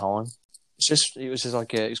 ounces every time. It was just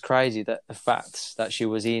like it was crazy that the fact that she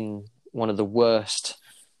was in one of the worst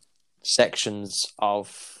sections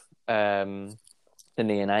of the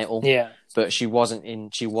neonatal, but she wasn't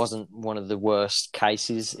one of the worst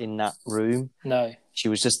cases in that room. No, she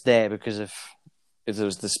was just there because there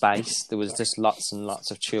was the space. There was just lots and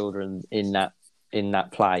lots of children in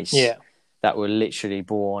that place. Yeah, that were literally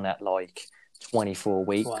born at like 24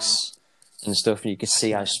 weeks. Wow. And stuff, and you could see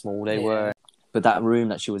how small they were. But that room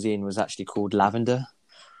that she was in was actually called Lavender.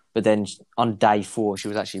 But then on day 4, she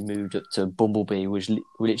was actually moved up to Bumblebee, which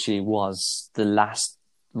literally was the last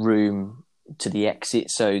room to the exit.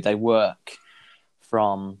 So they work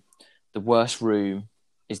from the worst room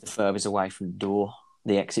is the furthest away from the door,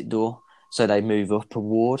 the exit door. So they move up a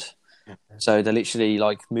ward. So they literally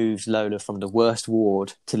like moved Lola from the worst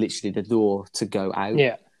ward to literally the door to go out.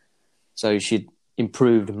 Yeah. So she'd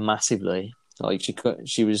improved massively. Like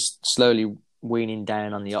she was slowly weaning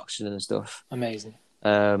down on the oxygen and stuff. Amazing.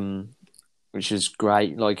 Which was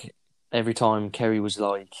great. Like every time Kerry was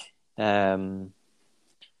like,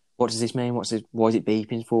 "What does this mean? Why is it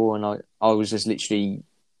beeping for?" And I was just literally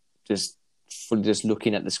just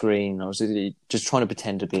looking at the screen. I was just trying to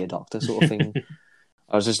pretend to be a doctor, sort of thing.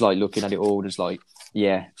 I was just like looking at it all, just like,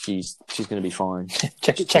 yeah, she's gonna be fine.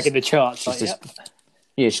 Checking the charts.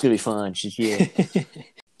 Yeah, she's gonna be fine.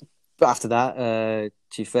 But after that, to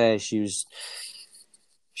be fair, she was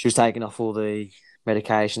taking off all the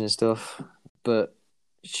medication and stuff. But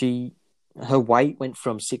her weight went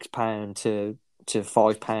from £6 to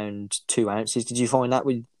 £5 2 ounces. Did you find that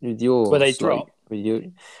with yours? Where they drop?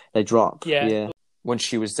 They drop. Yeah. Yeah. Once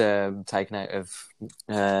she was taken out of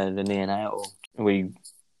the neonatal, we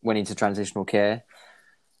went into transitional care,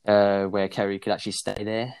 where Kerry could actually stay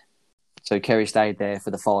there. So Kerry stayed there for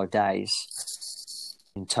the 5 days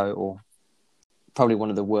in total. Probably one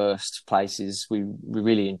of the worst places. We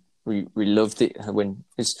really loved it. When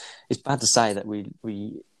it's bad to say that we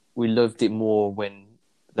loved it more when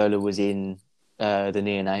Lola was in the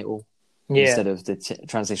neonatal instead of the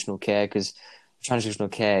transitional care, because transitional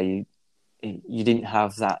care you didn't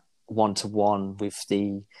have that one-to-one with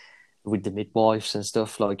the midwives and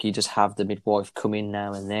stuff. Like, you just have the midwife come in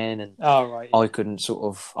now and then, and I couldn't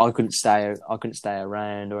stay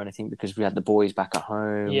around or anything because we had the boys back at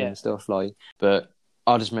home and stuff. Like, but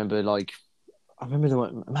I just remember, like, I remember the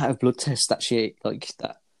amount of blood tests that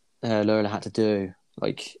Lola had to do.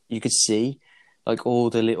 Like, you could see like all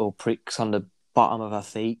the little pricks on the bottom of her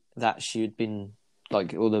feet that she'd been,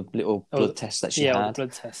 like, all the little blood tests that she had. Yeah, all the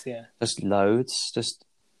blood tests, yeah. Just loads, just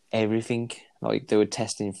everything. Like, they were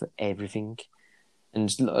testing for everything. And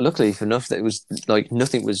luckily enough, that it was like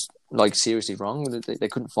nothing was like seriously wrong. They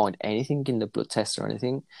couldn't find anything in the blood tests or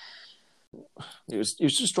anything. It was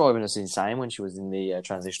just driving us insane when she was in the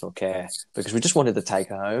transitional care, because we just wanted to take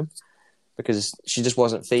her home because she just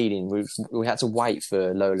wasn't feeding. We had to wait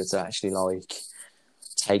for Lola to actually like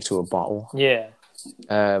take to a bottle. Yeah.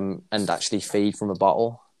 And actually feed from a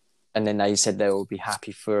bottle, and then they said they would be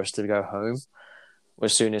happy for us to go home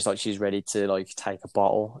as soon as like she's ready to like take a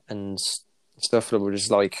bottle and stuff. That we're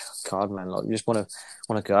just like, God, man, like, we just want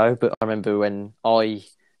to go. But I remember when I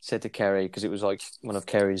said to Kerry, because it was like one of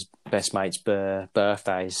Kerry's best mates'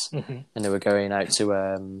 birthdays, and they were going out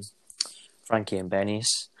to Frankie and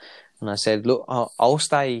Benny's, and I said, look, I'll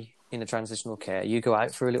stay in the transitional care. You go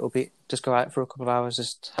out for a little bit, just go out for a couple of hours,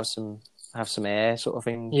 just have some air, sort of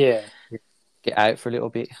thing. Yeah. Get out for a little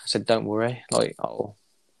bit. I said, don't worry. Like, I'll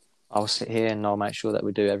sit here and I'll make sure that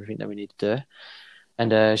we do everything that we need to do.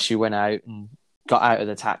 And she went out and got out of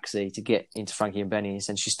the taxi to get into Frankie and Benny's,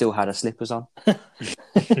 and she still had her slippers on.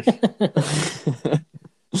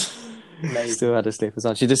 Still had her slippers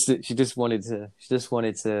on. She just wanted to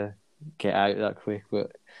get out that quick.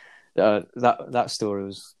 But that story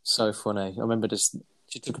was so funny. I remember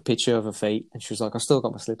she took a picture of her feet and she was like, I still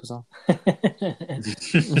got my slippers on.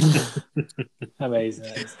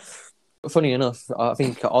 Amazing. Funny enough, I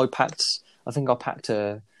packed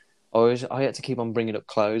her. I had to keep on bringing up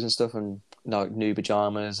clothes and stuff, and like new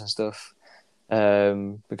pajamas and stuff,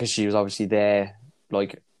 because she was obviously there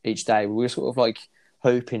like each day. We were sort of like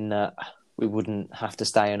hoping that we wouldn't have to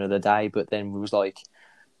stay another day, but then we was like,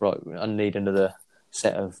 right, I need another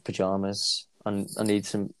set of pajamas. I need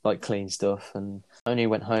some like clean stuff, and I only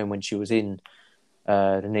went home when she was in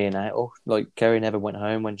the neonatal. Like, Kerry never went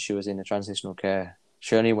home when she was in the transitional care.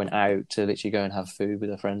 She only went out to literally go and have food with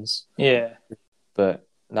her friends. Yeah. But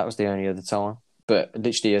that was the only other time. But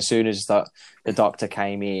literally, as soon as the doctor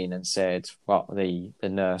came in and said, well, the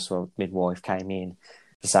nurse or midwife came in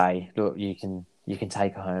to say, look, you can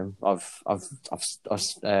take her home. I've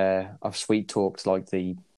sweet talked like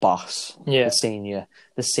the boss, the senior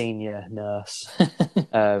nurse,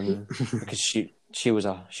 because she was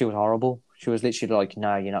horrible. She was literally like,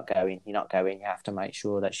 no, you're not going. You have to make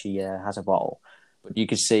sure that she has a bottle. But you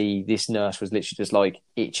could see this nurse was literally just like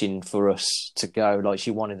itching for us to go. Like,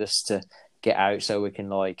 she wanted us to get out so we can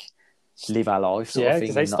like live our life, sort of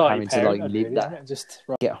thing, and not having to like live that.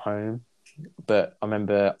 Get home. But I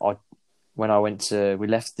remember when we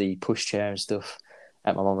left the pushchair and stuff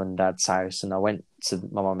at my mum and dad's house, and I went to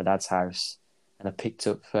my mum and dad's house and I picked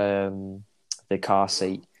up the car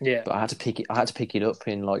seat. Yeah. But I had to pick it up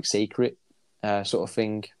in like secret, sort of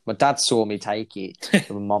thing. My dad saw me take it,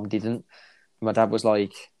 but my mum didn't. My dad was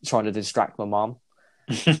like trying to distract my mum.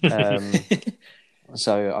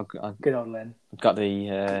 So I good old Len. got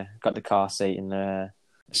the car seat, and as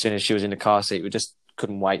soon as she was in the car seat, we just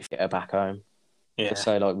couldn't wait to get her back home. Yeah.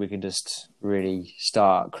 So like we could just really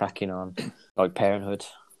start cracking on like parenthood.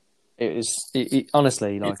 It was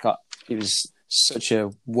honestly like it was such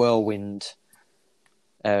a whirlwind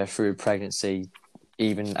through pregnancy,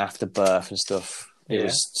 even after birth and stuff. It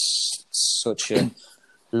was such a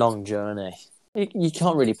long journey. You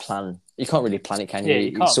can't really plan. You can't really plan it, can you? Yeah,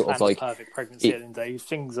 you can't sort plan of like a perfect pregnancy at the end of the day.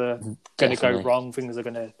 Things are going to go wrong. Things are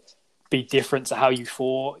going to be different to how you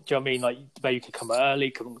thought. Do you know what I mean? Like, the baby could come early,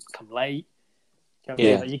 come late. You know what I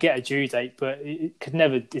mean? Like, you get a due date, but it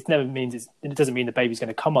doesn't mean the baby's going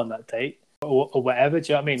to come on that date or whatever. Do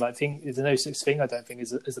you know what I mean? Like, there's no such thing, I don't think,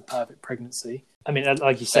 as a perfect pregnancy. I mean,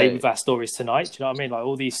 like you say, with our stories tonight, do you know what I mean? Like,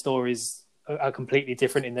 all these stories are completely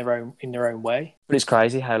different in their own way. But it's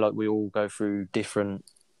crazy how like we all go through different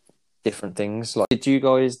things. Like, did you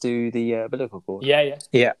guys do the umbilical cord? Yeah.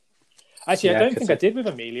 Actually, Yeah, I don't think I did with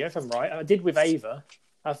Amelia, if I'm right. I did with Ava.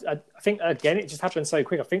 I think, again, it just happened so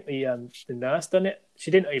quick. I think the nurse done it.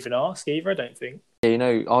 She didn't even ask either, I don't think. Yeah, you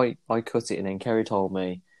know, I cut it, and then Kerry told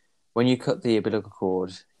me, when you cut the umbilical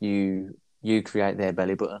cord, you create their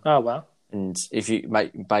belly button. Oh, wow. And if you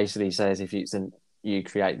basically says if you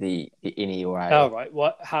create the innie or outer. Oh, right.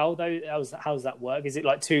 What? How though? How does that work? Is it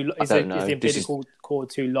like too? Is the umbilical cord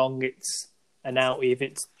too long? It's an outie if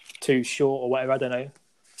it's too short or whatever. I don't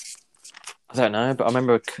know, but I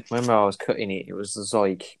remember I was cutting it. It was just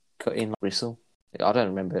like cutting like bristle. I don't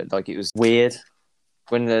remember. Like, it was weird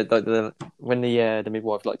when the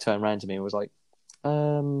midwife like turned around to me and was like, "Do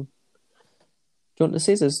you want the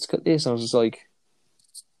scissors to cut this?" I was just like,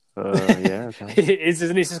 "Yeah, okay."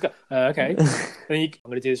 Isn't it just go, okay? I'm going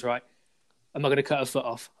to do this right. I'm not going to cut her foot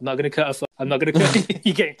off. I'm not going to cut her foot. I'm not going to cut.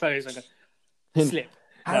 You're getting close. I'm going slip.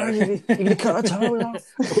 How are you going to cut her toe off?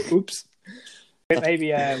 Oops.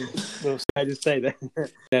 Maybe we'll just say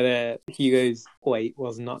that Hugo's weight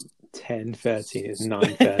was not 10.13, it's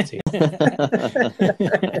 9.13.